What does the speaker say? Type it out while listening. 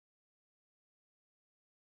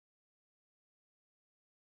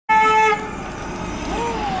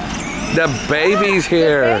The baby's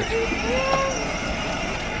here.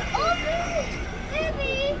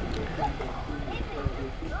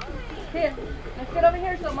 Here, let's get over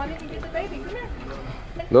here so mommy can get the baby. Come here.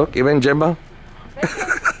 Look, even Jimbo.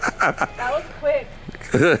 That was quick.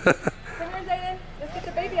 Come here, Zayden. Let's get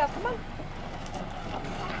the baby out. Come on.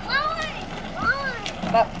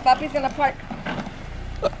 Papi's gonna park.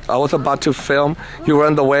 I was about to film. You were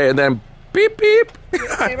on the way and then beep beep.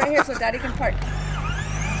 Stay right here so daddy can park.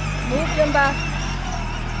 Move them back.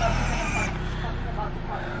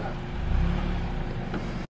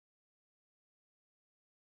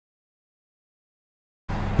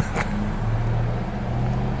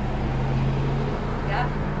 Yeah.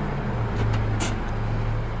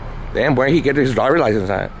 Damn, where he get his driver's license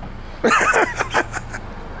at?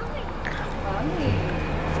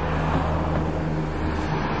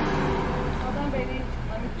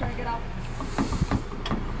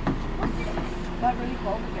 Got really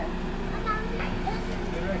cold again.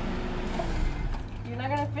 You're not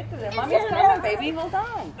gonna fit through there. Mommy's coming, baby. Hold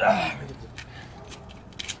on.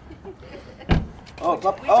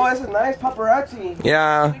 Oh, this is nice paparazzi.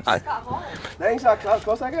 Yeah. We just got home. Thanks, how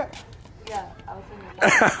close I got? Yeah, I was in the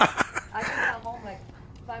I just got home like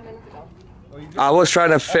 5 minutes ago. I was trying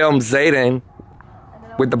to film Zayden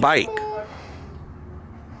with the bike.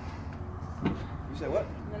 You said what?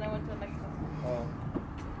 And then I went to Mexico. Oh.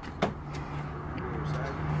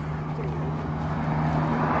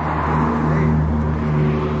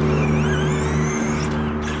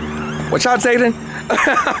 Watch out, Zayden.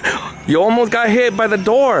 You almost got hit by the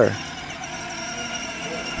door.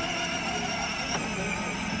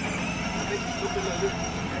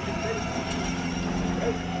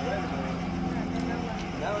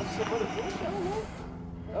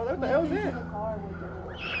 Oh, what the hell is that?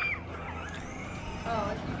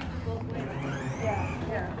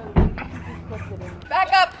 Back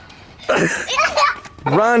up!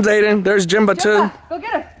 Run, Zayden. There's Jimba too. Go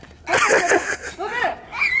get her! Go get her!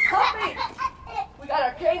 Help me! We got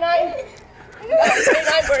our K9.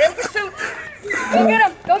 We're in pursuit. Go get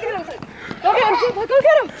him! Go get him! Go get him! Go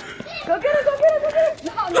get him! Go get him! Go get him! Go get him!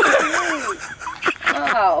 No,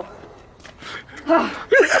 wow.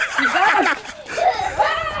 You got him!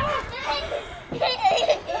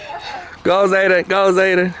 Go, Zayden. Go,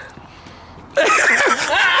 Zayden.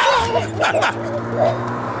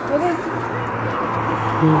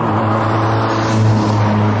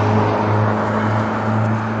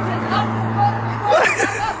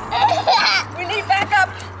 We need backup.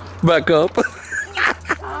 Back up.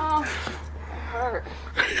 Oh, hurt.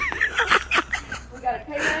 We got a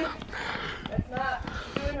K9 that's not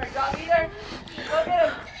doing her job either. Go get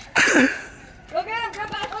him. Go get him. Come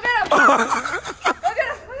back. Go get him. Go get him. Go get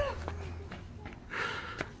him.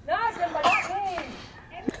 No, Jimbo, not me.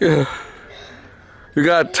 Yeah. You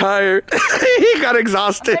got tired. He got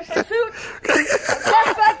exhausted. In pursuit.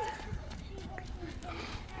 Back up.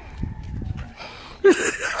 We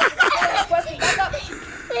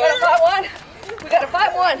gotta fight one. We gotta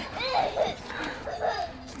fight one.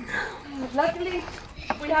 Luckily,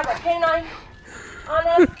 we have our K9 on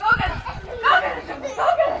us. Go get him. Go get him. Go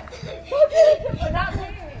get him. Go get him. But not me.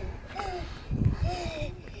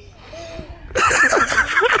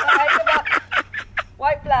 Alright, come up.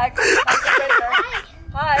 White flag.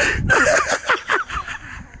 Hi.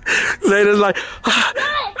 Zayden's like,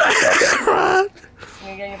 run.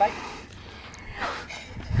 You get your bike?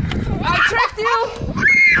 I tricked you.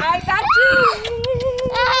 I got you.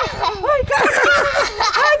 I got you.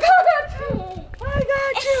 I got you. I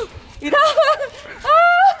got you. You know?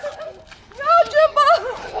 No, Jimbo.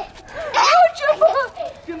 No, Jimbo.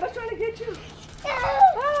 Jimbo's trying to get you.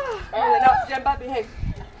 No, Jimbo, behave.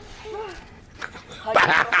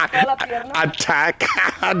 Attack.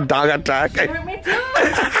 Dog attack. You hurt me too.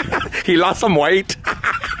 He lost some weight.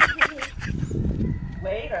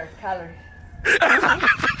 Weight or calories?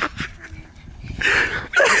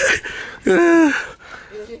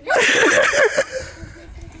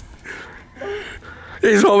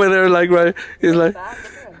 He's over there like, right? He's like. Back,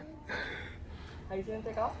 look at him. Are you going to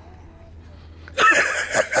take off?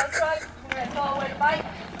 That's right. We're going to throw away the bike.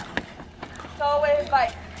 Throw away his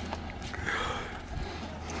bike.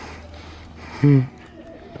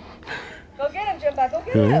 Go get him, Jimbo. Go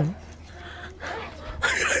get him.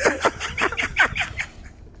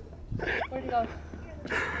 Where'd he go?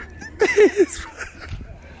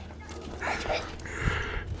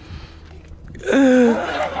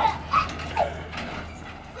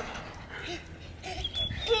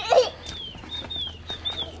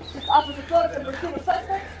 This officer Trove can pursue the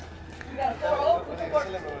suspect. We got a 4-0.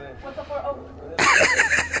 What's a 4-0?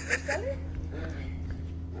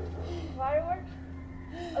 Fireworks?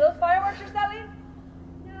 Are those fireworks?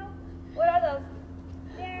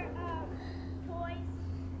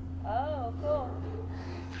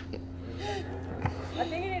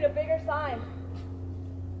 K9.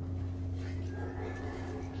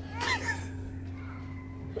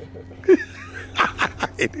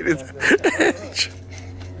 It is.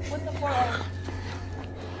 What's the 4?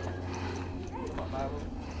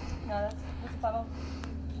 No, that's what's the 5?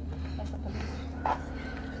 That's the police.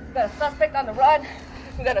 We got a suspect on the run.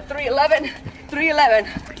 We got a 311. 311.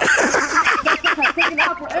 Taking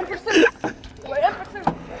off. We're in pursuit. We're in pursuit.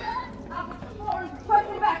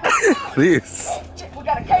 Please. We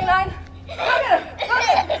got a K9. Look at her. Look at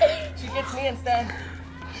her. She gets me instead.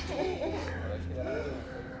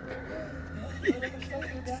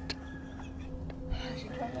 She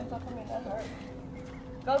tried to talk to me, that hurt.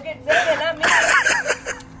 Go get Zayden, not me.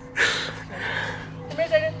 Come here,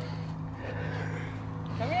 Zayden.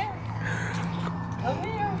 Come here. Come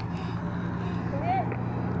here. Come here.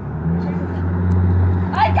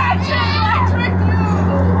 I got you! I tricked you!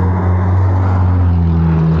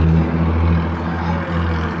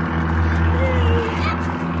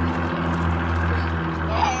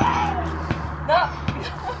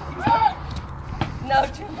 No,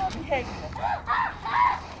 Jimbo, behave.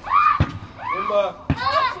 Jimbo.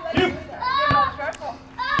 Jimbo's careful.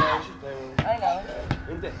 I know.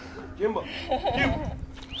 Jimbo.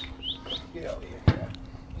 Get over here.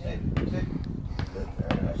 Sit. Sit.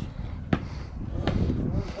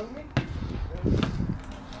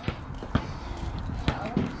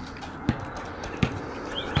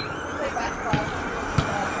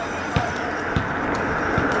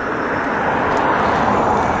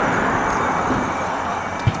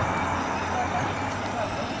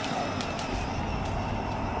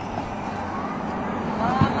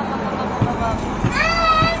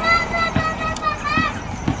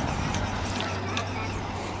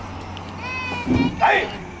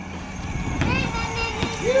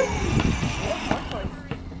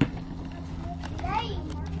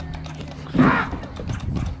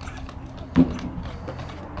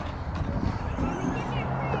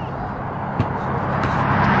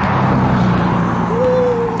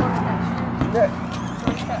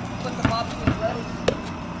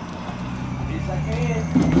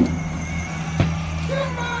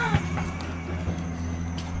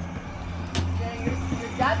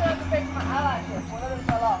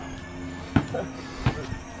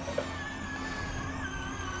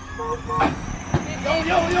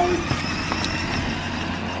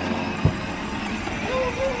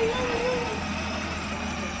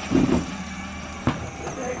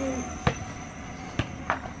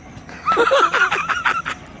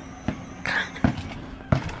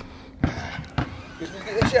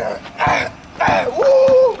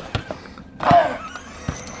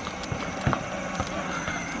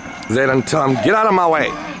 Zayden, tell him, get out of my way.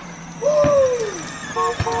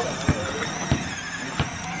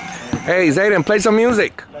 Hey, Zayden, play some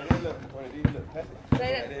music.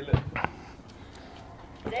 Zayden.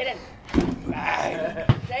 Zayden.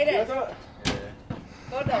 Zayden.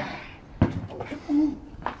 Go down.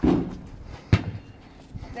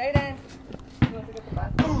 Zayden. You want to get the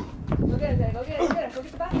basket? Go get it, Zayden. Go get it. Go get it. Go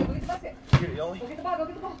get the basket. Go get the basket. Get it, Yoli. Go get the ball. Go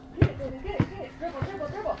get the ball. Get it, Zayden. Get it. Get it. Dribble. Dribble.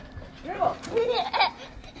 Dribble. Dribble.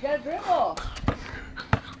 You gotta dribble.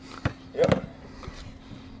 Yep.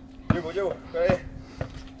 Dribble, dribble. Go ahead.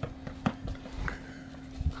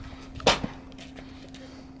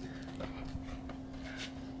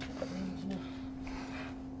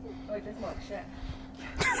 Wait, this smells like shit.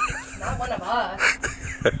 Not one of us.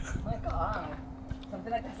 Oh my god.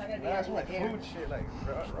 Something like that's not gonna be Nah, it's like here. food shit, like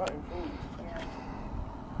rotten food. Yeah.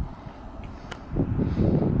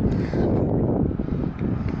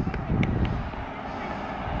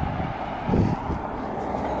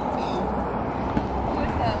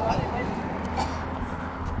 What's that? What is it?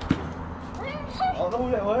 I don't know who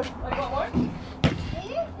that was. Oh, you want more?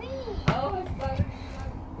 Oh, it's better.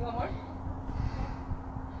 You want more?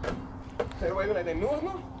 Say the way like they knew us,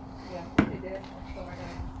 no? Yeah, they did. Let's go right now.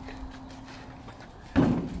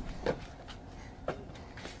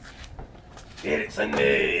 Get it,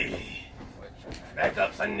 Sunday. Back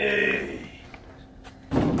up, Sunday.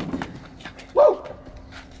 Woo!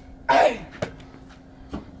 Hey!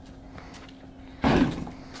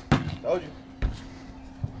 Told you.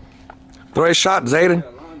 Throw a shot, Zayden.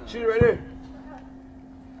 Shoot it right there.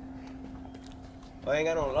 I ain't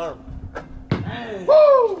got no alarm.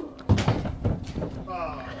 Woo!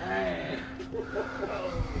 Oh, hey.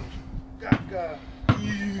 God.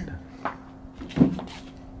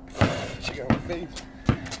 She got my face.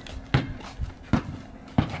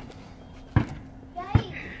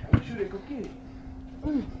 Shoot it, go get it.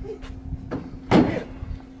 Yeah.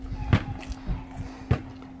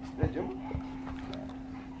 That Jimbo?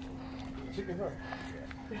 Chicken heart.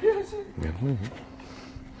 Mhm.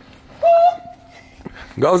 Woo!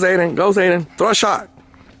 Go, Zayden. Go, Zayden. Throw a shot.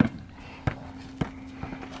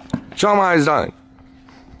 Show him how he's done.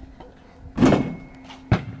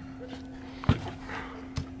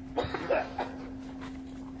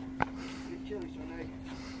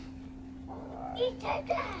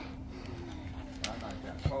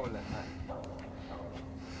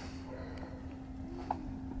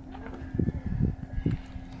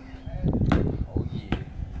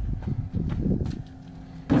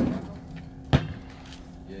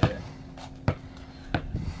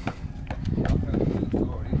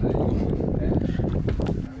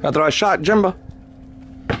 Now throw a shot, Jimbo.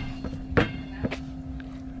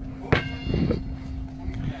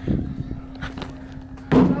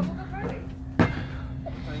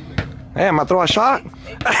 Hey, I'm gonna throw a shot.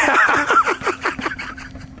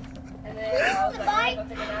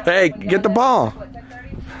 Hey, get the ball.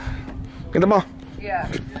 Get the ball.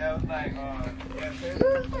 Yeah.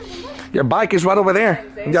 Your bike is right over there,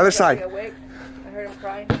 on the other side. I heard him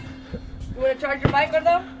crying. You want to charge your bike,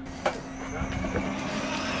 Gordo?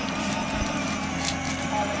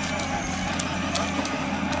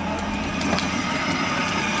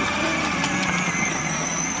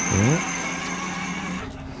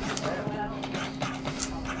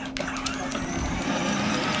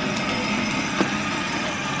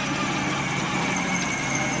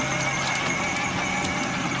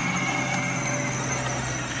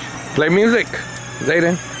 Play music,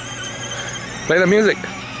 Zayden. Play the music.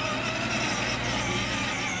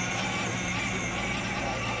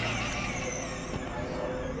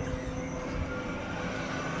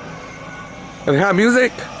 Does it have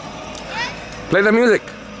music? Play the music.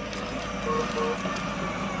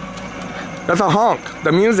 That's a honk,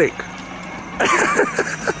 the music.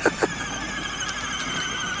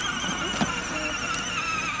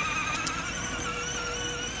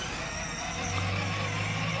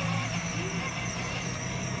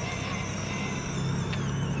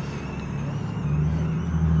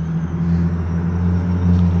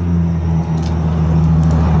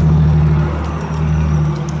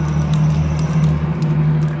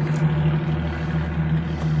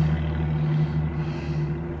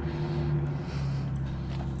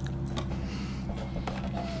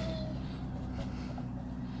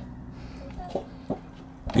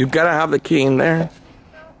 You've got to have the key in there.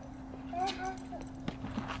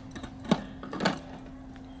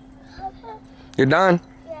 You're done?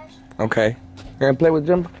 Yes. Okay. You're going to play with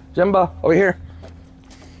Jimbo? Jimbo, over here.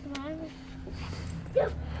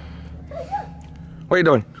 What are you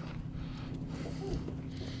doing?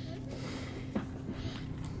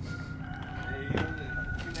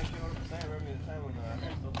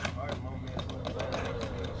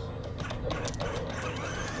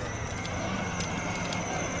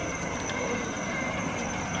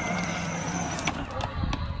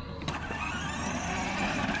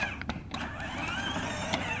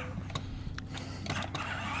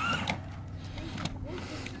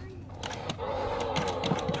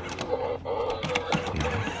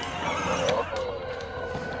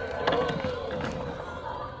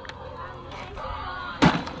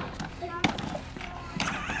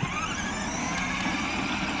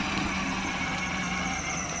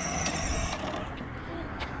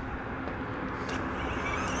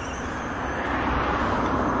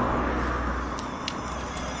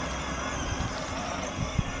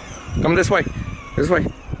 Come this way. This way.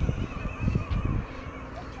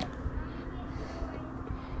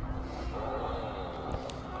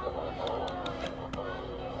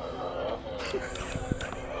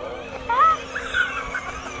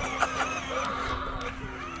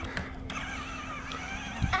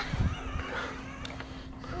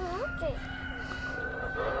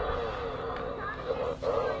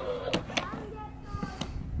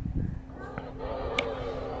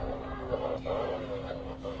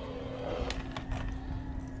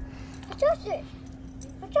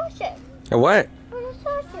 What's it? A what?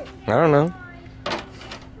 What's it? I don't know.